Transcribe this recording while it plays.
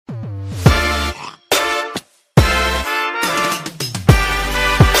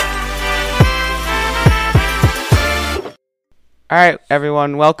All right,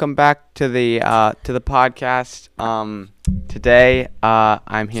 everyone, welcome back to the podcast. Today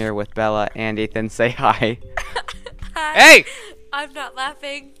I'm here with Bella and Ethan. Say hi. Hi. Hey! I'm not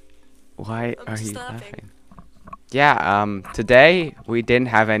laughing. Why I'm are just you laughing. laughing? Yeah, today we didn't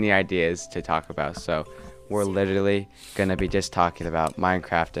have any ideas to talk about, so we're literally gonna be just talking about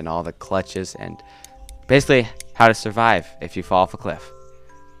Minecraft and all the clutches and basically how to survive if you fall off a cliff.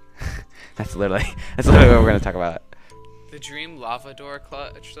 That's literally what we're gonna talk about. The dream lava door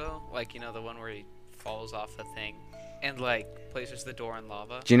clutch, though, like, the one where he falls off the thing and, like, places the door in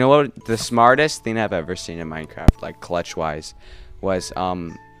lava. Do you know what the smartest thing I've ever seen in Minecraft, like clutch-wise, was,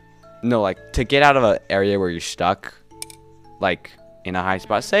 to get out of an area where you're stuck, like, in a high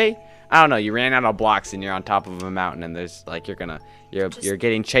spot. Say, I don't know, you ran out of blocks and you're on top of a mountain and there's, like, you're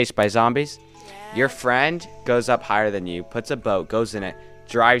getting chased by zombies. Yeah. Your friend goes up higher than you, puts a boat, goes in it,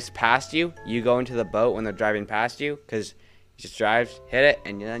 drives past you. You go into the boat when they're driving past you, because he just drives, hit it,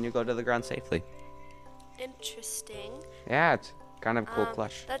 and then you go to the ground safely. Interesting. Yeah, it's kind of a cool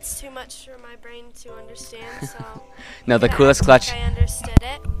clutch. That's too much for my brain to understand, so... No, the Yeah, coolest I clutch, think I understood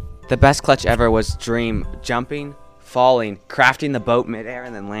it. the best clutch ever was Dream jumping, falling, crafting the boat midair,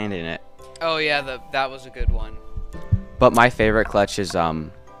 and then landing it. Oh, yeah, that was a good one. But my favorite clutch is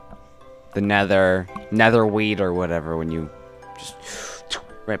the nether weed or whatever, when you just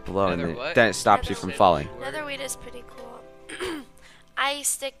right below and Nether what? then it stops you from Nether falling. weed. Netherweed is pretty cool. I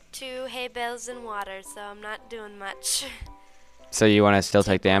stick to hay bales and water, so I'm not doing much. So you want to still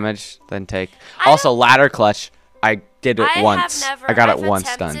take damage, then take. I Also, ladder clutch. I did it I once. have never, I got I've it once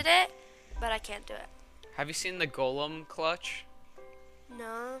done. attempted it, but I can't do it. Have you seen the golem clutch?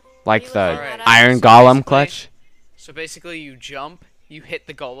 No. Like You the look Alright. that up. iron So golem basically- clutch. So basically, you jump, you hit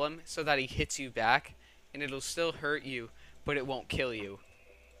the golem so that he hits you back, and it'll still hurt you, but it won't kill you.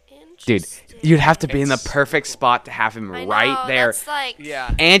 Dude, Interesting. you'd have to be in the It's perfect cool. spot to have him I right know, there. That's like,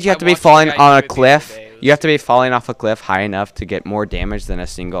 Yeah. And you have I to be watched a falling guy on do a it the other cliff. day. It You have was- to be falling off a cliff high enough to get more damage than a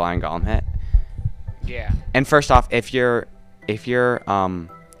single iron golem hit. Yeah. And first off, if you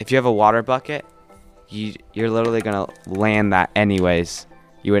have a water bucket, you're literally gonna land that anyways.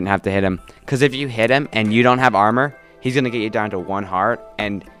 You wouldn't have to hit him, because if you hit him and you don't have armor, he's gonna get you down to 1 heart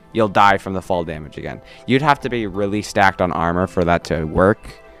and you'll die from the fall damage again. You'd have to be really stacked on armor for that to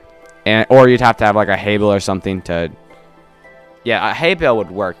work, or you'd have to have like a hay bale or something to. Yeah, a hay bale would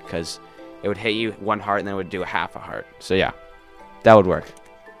work because it would hit you 1 heart and then it would do a half a heart. So yeah, that would work.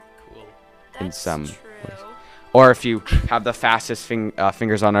 Cool. in that's some true. ways. Or if you have the fastest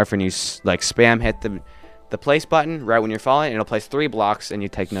fingers on earth and you spam hit the place button right when you're falling, it'll place 3 blocks and you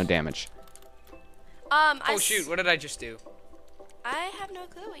take no damage. Oh, shoot, what did I just do? I have no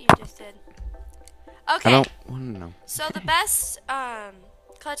clue what you just did. I Okay, don't want to know. so the best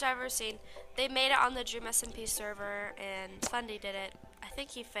clutch I've ever seen, they made it on the Dream SMP server, and Fundy did it. I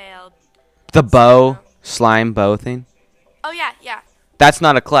think he failed. The bow, slime bow thing. Oh yeah. That's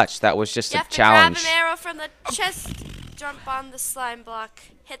not a clutch. That was just You a have to challenge. grab an arrow from the chest, jump on the slime block,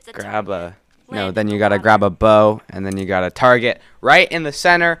 hit the Grab target. a. No, land then in you the gotta water. grab a bow, and then you gotta target right in the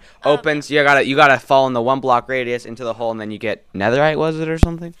center. Opens. You gotta fall in the 1 block radius into the hole, and then you get netherite. Was it or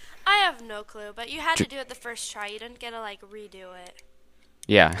something? I have no clue, but you had to do it the first try. You didn't get to like redo it.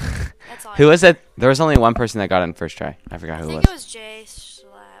 Yeah. That's all. Who was it? There was only one person that got it in first try. I forgot I who think it was. it was Jay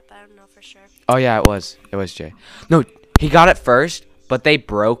Slap. I don't know for sure. Oh yeah, it was. It was Jay. No, he got it first, but they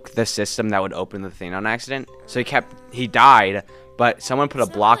broke the system that would open the thing on accident. So he died, but someone put a It's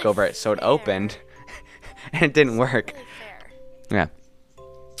not block really over it, so it fair. opened, and it didn't work. Really fair. Yeah.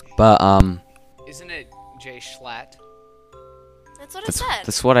 But Isn't it Jay Schlatt? That's what that's it said.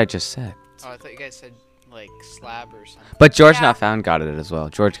 that's what I just said. Oh, I thought you guys said, like, slab or something. But George Yeah. Not Found got it as well.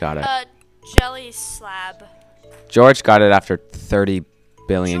 George got it. Jelly slab. George got it after 30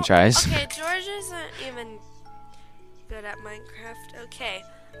 billion tries. Okay, George isn't even good at Minecraft. Okay.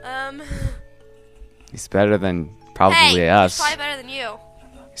 He's better than probably Hey, us. he's probably better than you.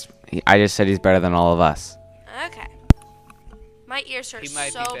 I just said he's better than all of us. Okay. My ears hurt He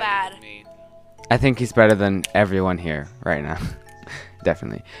might so be better bad. than me. I think he's better than everyone here right now.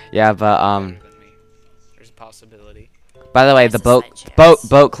 Definitely. Yeah, but Better than me. There's a possibility. by the way, There's the a boat slight boat chance.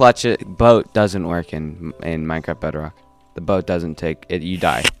 boat clutch boat doesn't work in Minecraft Bedrock. The boat doesn't take it. You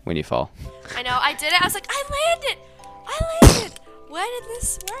die when you fall. I know. I did it. I was like, I landed. When did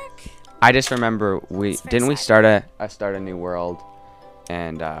this work? I just remember we It's very didn't we sad. start a new world,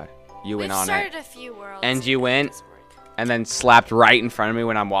 and you We've went on started it, a few worlds. And you it went? doesn't work. and then slapped right in front of me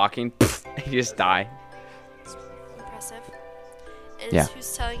when I'm walking. You just die. Impressive. Yeah.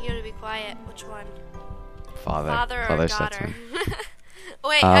 Who's telling you to be quiet? Which one? Father. Father or Father said daughter? something.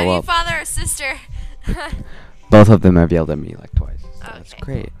 Wait, well- are you father or sister? Both of them have yelled at me like twice. So that's Okay.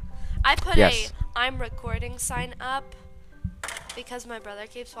 great. I put Yes. a I'm recording sign up because my brother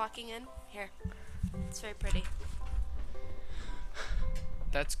keeps walking in. Here. It's very pretty.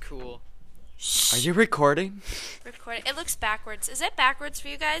 That's cool. Are you recording? Recording. It looks backwards. Is it backwards for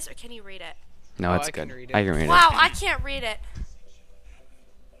you guys, or can you read it? No, Oh, it's I can good. read it. I can read Wow, I can't read it.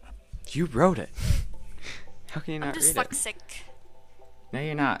 it. You wrote it. How can you I'm not read it? dyslexic. No,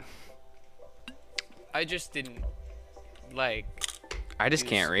 you're not. I just didn't like. I just do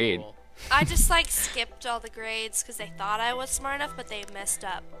can't read. school. I just like skipped all the grades because they thought I was smart enough, but they messed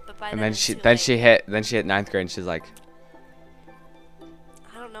up. But by And then then it's she too then late. she hit then she hit ninth grade and she's like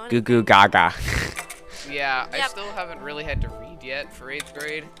I don't know. goo goo gaga. Yeah, I Yep. still haven't really had to read yet for 8th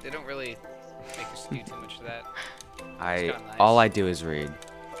grade. They don't really make us do too much of that. kinda nice. All I do is read.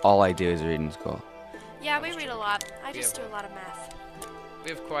 All I do is read in school. Yeah, we read a lot. I just Yeah. do a lot of math. We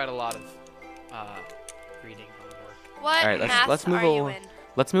have quite a lot of reading homework. What All right, math let's move are you away. in?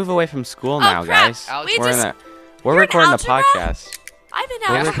 Let's move away from school Oh, now, crap. guys. We We're in just- a, we're you're in recording a algebra? podcast. I'm in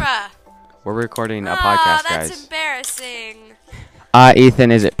We're- algebra. We're recording a Oh, podcast, that's guys. embarrassing.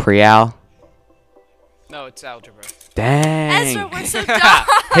 Ethan, is it pre-al? No, it's algebra. Dang. Ezra, we're so dumb.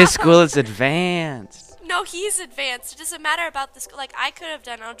 His school is advanced. No, he's advanced. It doesn't matter about this. Like, I could have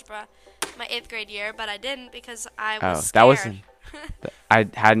done algebra my 8th grade year, but I didn't because I was Oh, scared. that wasn't. I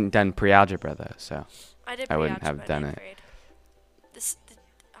hadn't done pre-algebra though, so I did I wouldn't have pre-algebra in done 8th it. grade.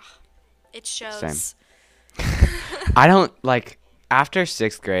 It shows. I don't like after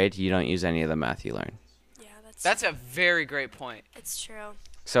 6th grade. You don't use any of the math you learn. Yeah, That's a very great point. it's true.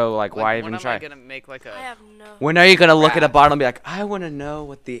 So like, why when even am try? I gonna make like a? I have no. When are you gonna look at a Graph. bottle and be like, I want to know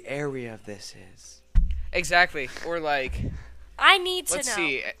what the area of this is? Exactly. Or like, I need to let's know.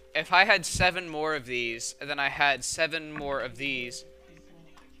 see. If I had 7 more of these, and then I had 7 more of these,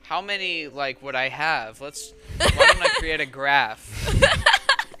 how many like would I have? Why don't I create a graph?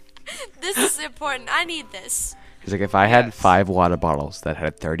 This is important. I need this. It's like if I had Yes. 5 water bottles that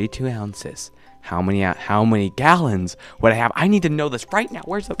had 32 ounces, how many gallons would I have? I need to know this right now.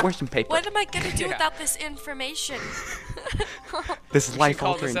 Where's some paper? What am I gonna do Yeah. without this information? This We should life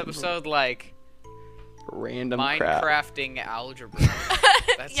call this altering episode like random crap. Minecrafting algebra.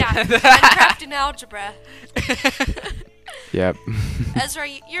 That's Yeah, Minecraft and algebra. Yep. Ezra,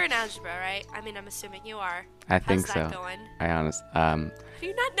 you're in algebra, right? I mean, I'm assuming you are. I think How's so. that going? I honest. How do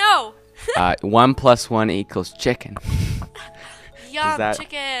you not know? 1 + 1 = chicken. Yum, that-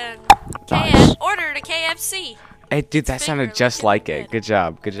 chicken. Nice. Ordered a KFC. Hey, dude, that It's sounded bigger, just look like at it. it. Good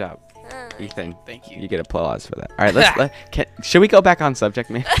job. Good job, Uh, Ethan. Thank you. You get applause for that. All right, should we go back on subject,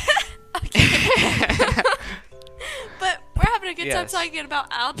 man? But we're having a good time Yes. talking about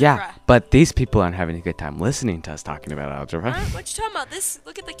algebra. Yeah, but these people aren't having a good time listening to us talking about algebra. Huh? What you talking about? This.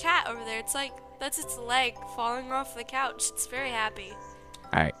 Look at the cat over there. It's like that's its leg falling off the couch. It's very happy.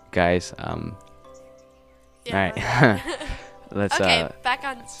 All right, guys. Yeah, All right. go ahead. Let's Okay, back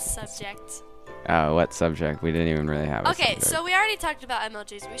on subject. what subject? We didn't even really have. A Okay, subject. so we already talked about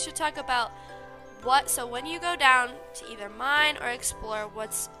MLGs. We should talk about so when you go down to either mine or explore,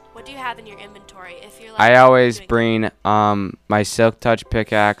 what do you have in your inventory? If you're like I always doing- bring my Silk Touch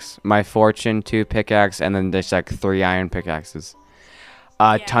pickaxe, my Fortune 2 pickaxe, and then there's like 3 iron pickaxes.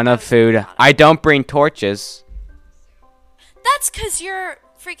 A Yeah, ton that of was a food. lot of I don't bring torches. That's because your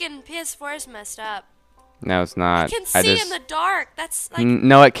freaking PS4 is messed up. No, it's not. You can I see just, in the dark. That's like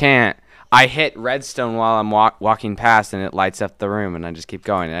No, it can't. I hit redstone while I'm walking past, and it lights up the room, and I just keep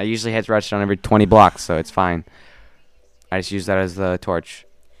going. And I usually hit redstone every 20 blocks, so it's fine. I just use that as the torch.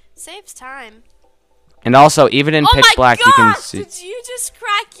 saves time. And also, even in Oh pitch my black, gosh! you can see. Did you just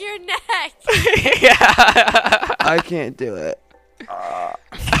crack your neck? I can't do it.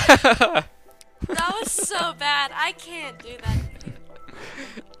 That was so bad. I can't do that.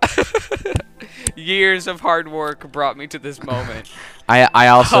 Years of hard work brought me to this moment. I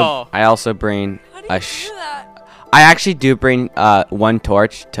Oh. also bring How do a. you do that? I actually do bring 1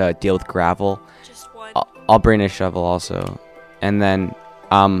 torch to deal with gravel. Just one. I'll bring a shovel also, and then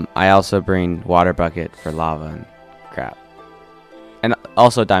I also bring water bucket for lava and crap, and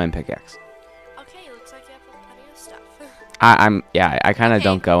also diamond pickaxe. Okay, looks like you have plenty of stuff. I kind of Okay.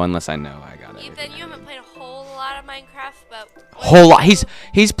 don't go unless I know I got it. Ethan, you haven't played a whole lot of Minecraft, but Whole lot.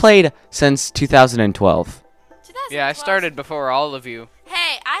 He's played since 2012. 2012. Yeah, I started before all of you.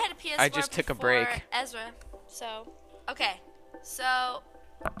 Hey, I had a PS4 I just took a before break. Ezra. So, okay. So,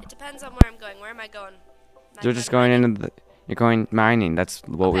 it depends on where I'm going. Where am I going? You're just going into the. You're going mining. That's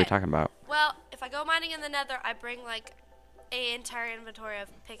what we were Okay. talking about. Well, if I go mining in the Nether, I bring like a entire inventory of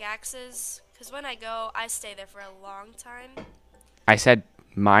pickaxes. Because when I go, I stay there for a long time. I said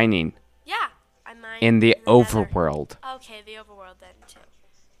mining. Yeah, I mine In the nether. overworld. Okay, the overworld then too.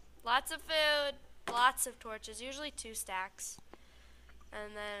 Lots of food, lots of torches, usually 2 stacks.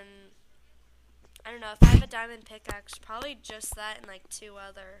 And then, I don't know, if I have a diamond pickaxe, probably just that and like 2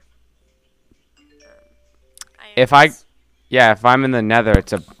 other If if I'm in the nether,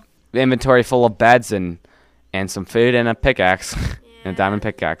 it's a inventory full of beds and some food and a pickaxe. And a diamond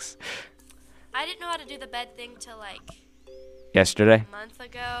pickaxe. I didn't know how to do the bed thing till like Yesterday. a month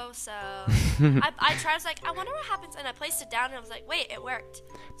ago, so I tried. I was like, I wonder what happens, and I placed it down, and I was like, wait, it worked.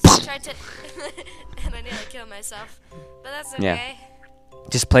 So I tried to, and I nearly killed myself, but that's okay. Yeah.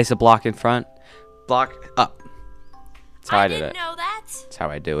 Just place a block in front. Block up. That's how I did didn't it. know that. That's how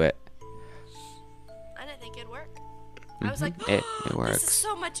I do it. I didn't think it'd work. I was like, It this works. is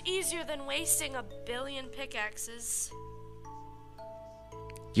so much easier than wasting a billion pickaxes.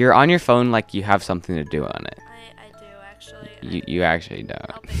 You're on your phone like you have something to do on it. I do actually. You actually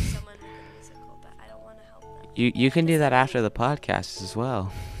don't. Helping someone with a musical, but I don't want to help them. You can do that after the podcast as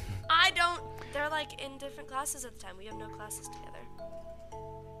well. I don't. They're like in different classes at the time. We have no classes together.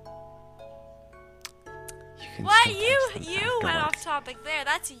 What? You went off topic there.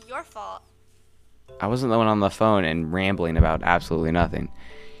 That's your fault. I wasn't the one on the phone and rambling about absolutely nothing.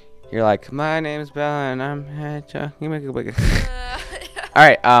 You're like, my name's Bella and I'm All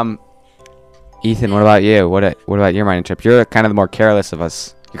right, Ethan, what about you? What about your mining trip? You're kind of the more careless of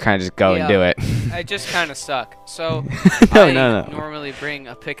us. You kind of just go and do it. I just kind of suck. So No, I no. normally bring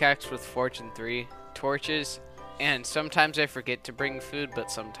a pickaxe with fortune 3 torches, and sometimes I forget to bring food,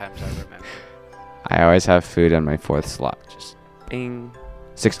 but sometimes I remember. I always have food on my 4th slot. Just bing.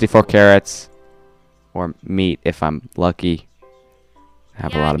 64 carrots. Or meat if I'm lucky.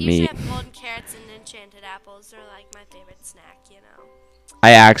 Have a lot of usually meat. have golden carrots and enchanted apples. They're like my favorite snack, you know.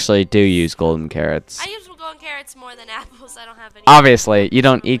 I actually do use golden carrots. I use golden carrots more than apples. I don't have any. Obviously, you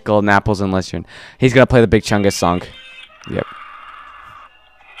don't eat golden apples unless you're. He's gonna play the Big Chungus song. Yep.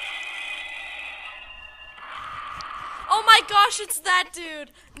 Oh my gosh, it's that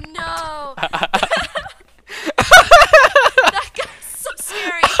dude. No. That guy's so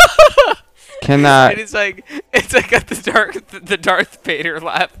scary. Can It's like got the Darth Vader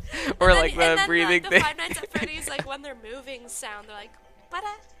laugh, or And like then, the breathing the thing. Five Nights at Freddy's, like when they're moving sound, they're like,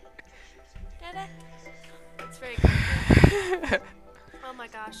 "Bada, da-da." It's very creepy. Oh my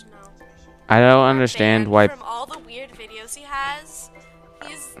gosh, no. I don't understand Banned why. From all the weird videos he has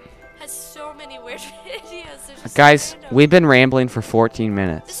so many weird videos. They're just Guys, random. we've been rambling for 14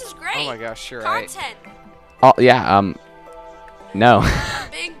 minutes. This is great. Oh my gosh, you're right. Content. Oh yeah. No.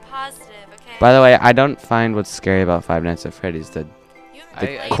 I'm being positive, okay? By the way, I don't find what's scary about Five Nights at Freddy's. The You haven't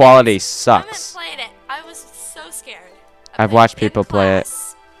The played quality it. sucks. I haven't played it. I was so scared. I've played watched in people play it.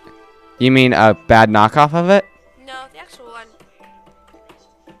 class. You mean a bad knockoff of it? No, the actual one.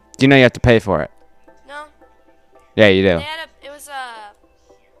 Do you know you have to pay for it? No. Yeah, you do. They had it was a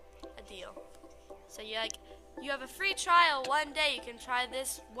deal. So you have a free trial one day. You can try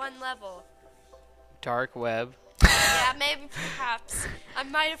this one level. Dark web. Yeah, maybe perhaps. I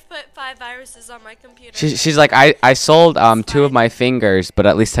might have put 5 viruses on my computer. She's like, I sold 2 of my fingers, but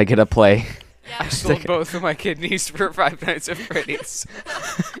at least I get to play. Yeah. I sold both of my kidneys for Five Nights at Freddy's.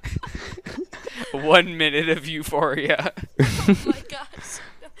 1 minute of euphoria. Oh my gosh.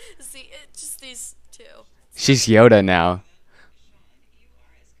 See, just these 2. She's Yoda now.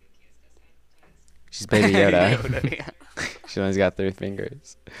 She's Baby Yoda. Yoda, yeah. She only's got 3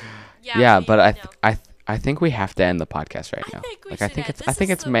 fingers. Yeah, But no. I think we have to end the podcast right now. I think we Like should I think end. it's This is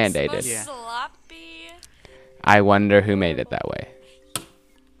it's the mandated. most Yeah. sloppy. I wonder who made it that way.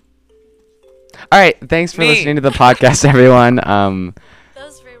 All right, thanks for Me. listening to the podcast, everyone. That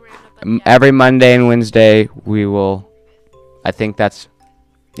was very random. But yeah. Every Monday and Wednesday we will. I think that's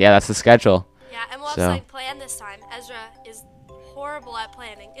the schedule. Yeah, and we'll have So- something planned this time. Ezra is horrible at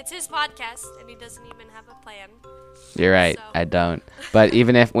planning. It's his podcast, and he doesn't even have a plan. You're right. So- I don't. But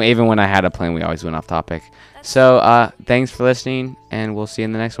even when I had a plan, we always went off topic. That's So thanks for listening, and we'll see you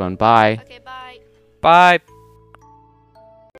in the next one. Bye. Okay, bye. Bye.